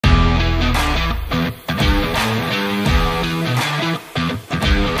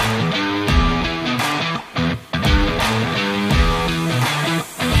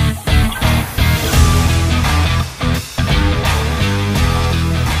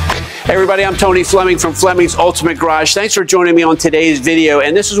Hey everybody, I'm Tony Fleming from Flemings Ultimate Garage. Thanks for joining me on today's video,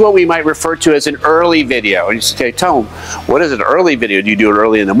 and this is what we might refer to as an early video. And you say, Tone, what is an early video? Do you do it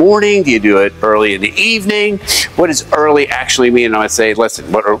early in the morning? Do you do it early in the evening? What does early actually mean? And I would say, listen,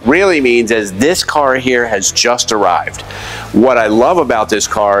 what it really means is this car here has just arrived. What I love about this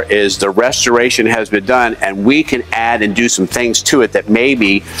car is the restoration has been done, and we can add and do some things to it that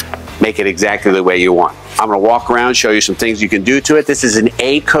maybe make it exactly the way you want. I'm going to walk around, show you some things you can do to it. This is an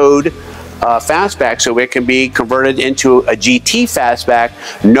A code fastback, so it can be converted into a GT fastback,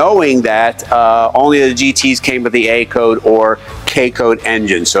 knowing that only the GTs came with the A code or K code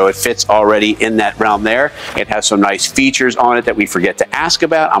engine, so it fits already in that realm there. It has some nice features on it that we forget to ask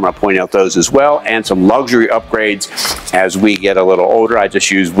about. I'm going to point out those as well, and some luxury upgrades as we get a little older. I just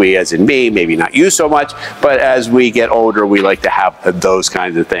use we as in me, maybe not you so much, but as we get older, we like to have those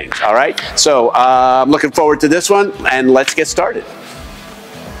kinds of things. All right, so I'm looking forward to this one, and let's get started.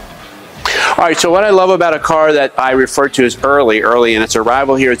 All right, so what I love about a car that I refer to as early in its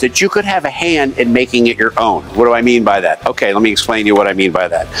arrival here is that you could have a hand in making it your own. What do I mean by that? Okay, let me explain to you what I mean by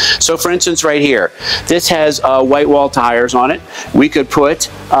that. So for instance, right here, this has white wall tires on it. We could put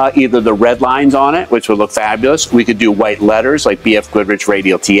either the red lines on it, which would look fabulous. We could do white letters like BF Goodrich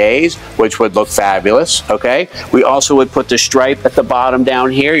Radial TAs, which would look fabulous, okay? We also would put the stripe at the bottom down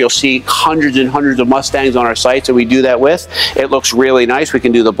here. You'll see hundreds and hundreds of Mustangs on our sites that we do that with. It looks really nice. We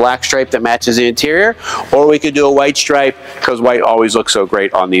can do the black stripe that matches the interior, or we could do a white stripe because white always looks so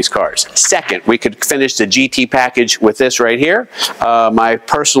great on these cars. Second, we could finish the GT package with this right here. My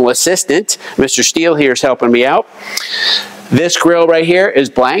personal assistant, Mr. Steele, here is helping me out. This grill right here is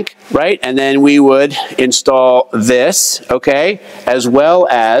blank, right? And then we would install this, okay, as well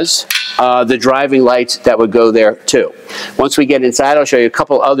as the driving lights that would go there too. Once we get inside, I'll show you a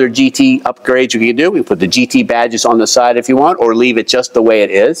couple other GT upgrades we can do. We can put the GT badges on the side if you want, or leave it just the way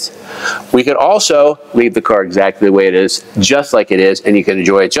it is. We could also leave the car exactly the way it is, just like it is, and you can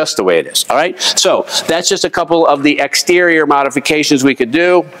enjoy it just the way it is. All right, so that's just a couple of the exterior modifications we could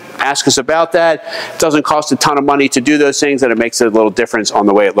do. Ask us about that. It doesn't cost a ton of money to do those things, and it makes a little difference on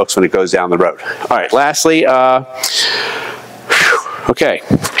the way it looks when it goes down the road. All right, lastly,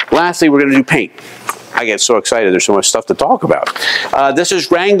 lastly, we're going to do paint. I get so excited. There's so much stuff to talk about. This is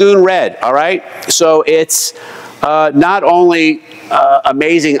Rangoon Red, all right? So it's not only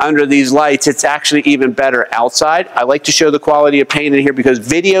amazing under these lights, it's actually even better outside. I like to show the quality of paint in here because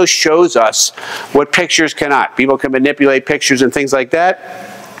video shows us what pictures cannot. People can manipulate pictures and things like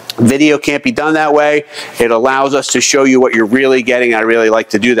that. Video can't be done that way. It allows us to show you what you're really getting. I really like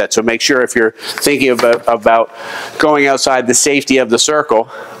to do that. So make sure if you're thinking about going outside the safety of the circle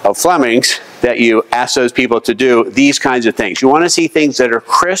of Flemings, that you ask those people to do these kinds of things. You want to see things that are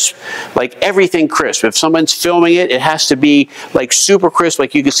crisp, like everything crisp. If someone's filming it, it has to be like super crisp,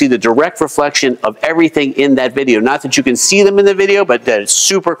 like you can see the direct reflection of everything in that video. Not that you can see them in the video, but that it's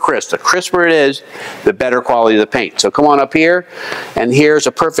super crisp. The crisper it is, the better quality of the paint. So come on up here, and here's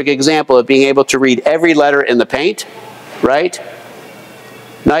a perfect example of being able to read every letter in the paint, right?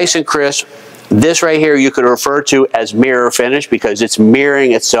 Nice and crisp. This right here you could refer to as mirror finish because it's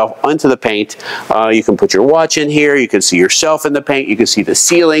mirroring itself onto the paint. You can put your watch in here. You can see yourself in the paint. You can see the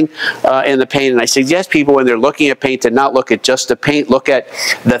ceiling in the paint. And I suggest people when they're looking at paint to not look at just the paint, look at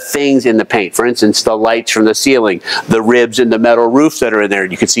the things in the paint. For instance, the lights from the ceiling, the ribs in the metal roof that are in there.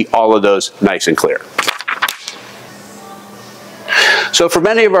 You can see all of those nice and clear. So for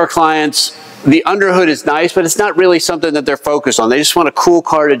many of our clients, the underhood is nice, but it's not really something that they're focused on. They just want a cool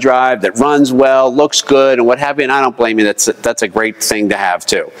car to drive that runs well, looks good, and what have you, and I don't blame you. That's a great thing to have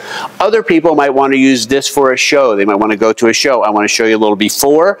too. Other people might want to use this for a show. They might want to go to a show. I want to show you a little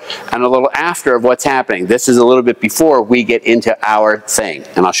before and a little after of what's happening. This is a little bit before we get into our thing,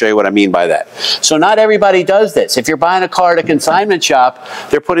 and I'll show you what I mean by that. So not everybody does this. If you're buying a car at a consignment shop,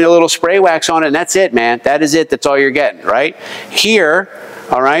 they're putting a little spray wax on it, and that's it, man. That is it. That's all you're getting, right? Here,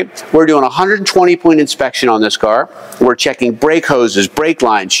 all right, we're doing a 120-point inspection on this car. We're checking brake hoses, brake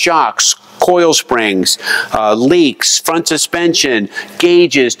lines, shocks, coil springs, leaks, front suspension,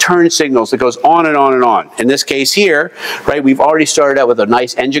 gauges, turn signals. It goes on and on and on. In this case here, right, we've already started out with a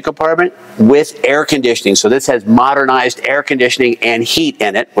nice engine compartment with air conditioning. So this has modernized air conditioning and heat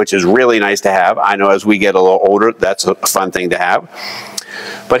in it, which is really nice to have. I know as we get a little older, that's a fun thing to have.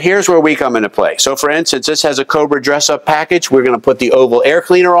 But here's where we come into play. So for instance, this has a Cobra dress-up package. We're going to put the oval air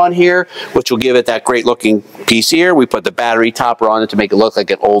cleaner on here, which will give it that great looking piece here. We put the battery topper on it to make it look like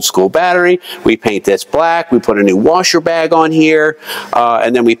an old school battery. We paint this black. We put a new washer bag on here.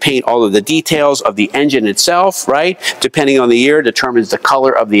 And then we paint all of the details of the engine itself, right? Depending on the year, determines the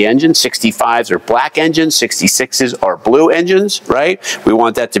color of the engine. 65s are black engines. 66s are blue engines, right? We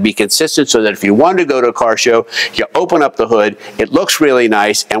want that to be consistent so that if you want to go to a car show, you open up the hood, it looks really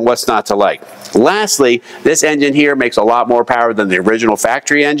nice, and what's not to like. Lastly, this engine here makes a lot more power than the original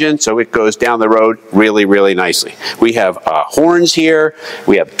factory engine, so it goes down the road really, really nicely. We have horns here.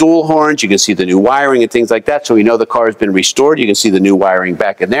 We have dual horns. You can see the new wiring and things like that, so we know the car has been restored. You can see the new wiring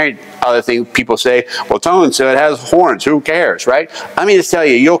back in there. Other thing people say, well, Tone, so it has horns. Who cares, right? I mean, to tell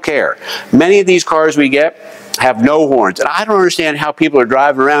you, you'll care. Many of these cars we get have no horns. And I don't understand how people are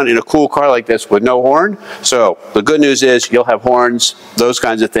driving around in a cool car like this with no horn. So the good news is you'll have horns, those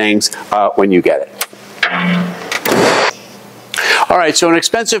kinds of things when you get it. All right, so an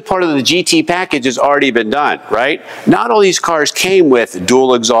expensive part of the GT package has already been done, right? Not all these cars came with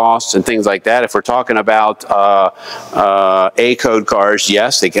dual exhausts and things like that. If we're talking about A-code cars,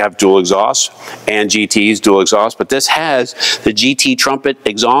 yes, they can have dual exhausts, and GTs dual exhausts, but this has the GT trumpet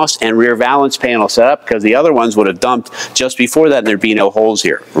exhaust and rear valance panel set up because the other ones would have dumped just before that and there'd be no holes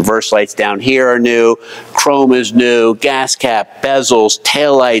here. Reverse lights down here are new, chrome is new, gas cap, bezels,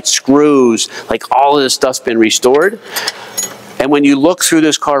 taillights, screws, like all of this stuff's been restored. And when you look through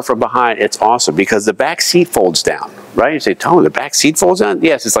this car from behind, it's awesome because the back seat folds down, right? You say, Tony, the back seat folds down?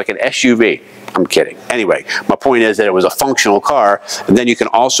 Yes, it's like an SUV. I'm kidding. Anyway, my point is that it was a functional car, and then you can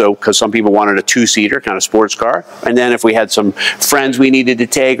also, because some people wanted a two-seater kind of sports car, and then if we had some friends we needed to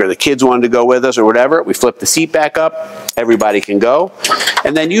take or the kids wanted to go with us or whatever, we flip the seat back up, everybody can go.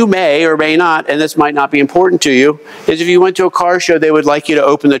 And then you may or may not, and this might not be important to you, is if you went to a car show, they would like you to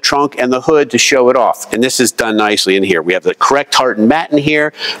open the trunk and the hood to show it off. And this is done nicely in here. We have the correct Tartan Mat in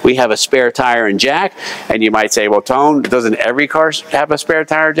here. We have a spare tire and jack. And you might say, well, Tone, doesn't every car have a spare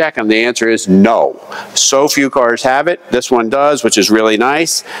tire jack? And the answer is no. So few cars have it. This one does, which is really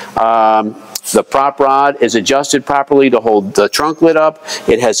nice. The prop rod is adjusted properly to hold the trunk lid up.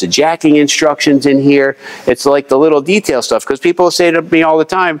 It has the jacking instructions in here. It's like the little detail stuff because people say to me all the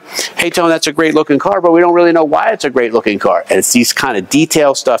time, hey, Tone, that's a great looking car, but we don't really know why it's a great looking car. And it's these kind of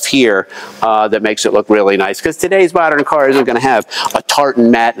detail stuff here that makes it look really nice because today's modern car isn't going to have a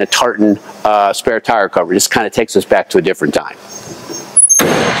tartan mat and a tartan spare tire cover. It just kind of takes us back to a different time.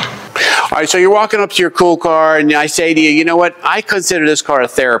 All right, so you're walking up to your cool car, and I say to you, you know what? I consider this car a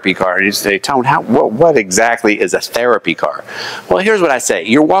therapy car. And you say, Tone, what exactly is a therapy car? Well, here's what I say.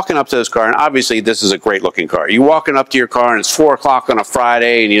 You're walking up to this car, and obviously this is a great-looking car. You're walking up to your car, and it's 4 o'clock on a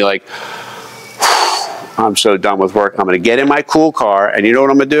Friday, and you're like, I'm so done with work. I'm going to get in my cool car, and you know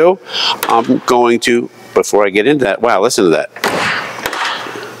what I'm going to do? I'm going to, before I get into that, wow, listen to that.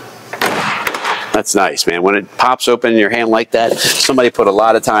 That's nice, man. When it pops open in your hand like that, somebody put a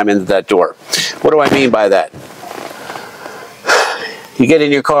lot of time into that door. What do I mean by that? You get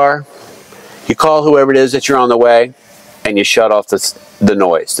in your car, you call whoever it is that you're on the way, and you shut off the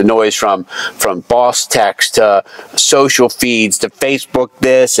noise. The noise from boss text to social feeds to Facebook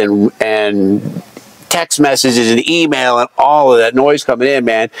this and text messages and email and all of that noise coming in,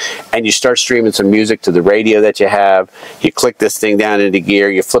 man, and you start streaming some music to the radio that you have. You click this thing down into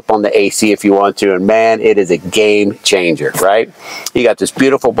gear, you flip on the AC if you want to, and man, it is a game changer, right? You got this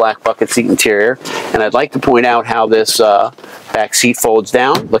beautiful black bucket seat interior, and I'd like to point out how this back seat folds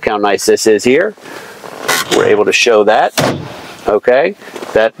down. Look how nice this is here. We're able to show that. Okay,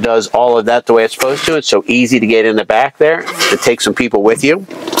 that does all of that the way it's supposed to. It's so easy to get in the back there to take some people with you.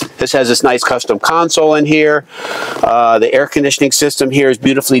 This has this nice custom console in here. The air conditioning system here is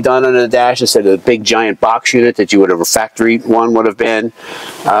beautifully done under the dash instead of the big giant box unit that you would have, a factory one would have been.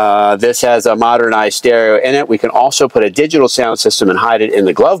 This has a modernized stereo in it. We can also put a digital sound system and hide it in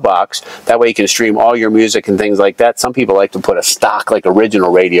the glove box. That way you can stream all your music and things like that. Some people like to put a stock, like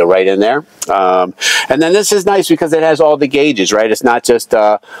original radio right in there. And then this is nice because it has all the gauges, right? It's not just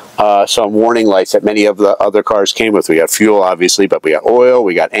some warning lights that many of the other cars came with. We got fuel, obviously, but we got oil,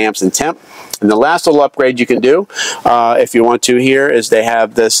 we got amps and temp. And the last little upgrade you can do, if you want to here, is they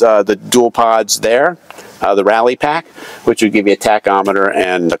have this the dual pods there, the rally pack, which would give you a tachometer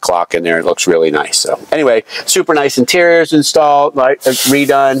and the clock in there. It looks really nice. So anyway, super nice interiors installed, like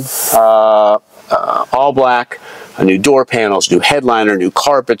redone, all black. New door panels, new headliner, new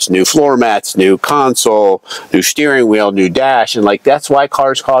carpets, new floor mats, new console, new steering wheel, new dash. And like, that's why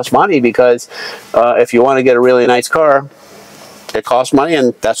cars cost money, because if you want to get a really nice car, it costs money,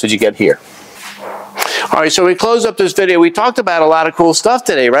 and that's what you get here. All right, so we close up this video. We talked about a lot of cool stuff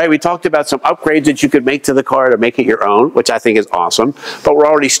today, right? We talked about some upgrades that you could make to the car to make it your own, which I think is awesome. But we're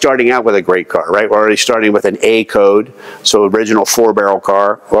already starting out with a great car, right? We're already starting with an A code, so original 4-barrel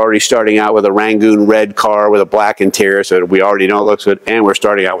car. We're already starting out with a Rangoon Red car with a black interior, so we already know it looks good. And we're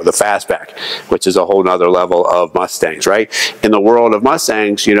starting out with a Fastback, which is a whole nother level of Mustangs, right? In the world of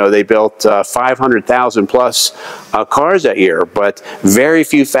Mustangs, you know, they built 500,000 plus cars that year, but very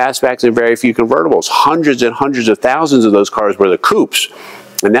few Fastbacks and very few convertibles. Hundreds and hundreds of thousands of those cars were the coupes.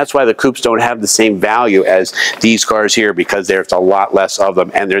 And that's why the coupes don't have the same value as these cars here, because there's a lot less of them,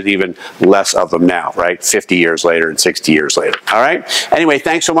 and there's even less of them now, right? 50 years later and 60 years later. All right? Anyway,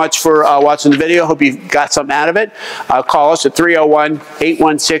 thanks so much for watching the video. Hope you got something out of it. Call us at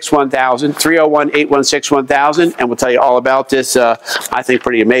 301-816-1000, 301-816-1000, and we'll tell you all about this, I think,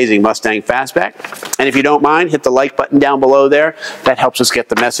 pretty amazing Mustang Fastback. And if you don't mind, hit the like button down below there. That helps us get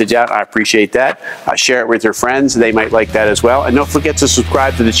the message out. I appreciate that. Share it with your friends. They might like that as well. And don't forget to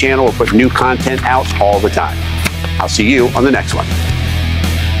subscribe to the channel. We'll put new content out all the time. I'll see you on the next one.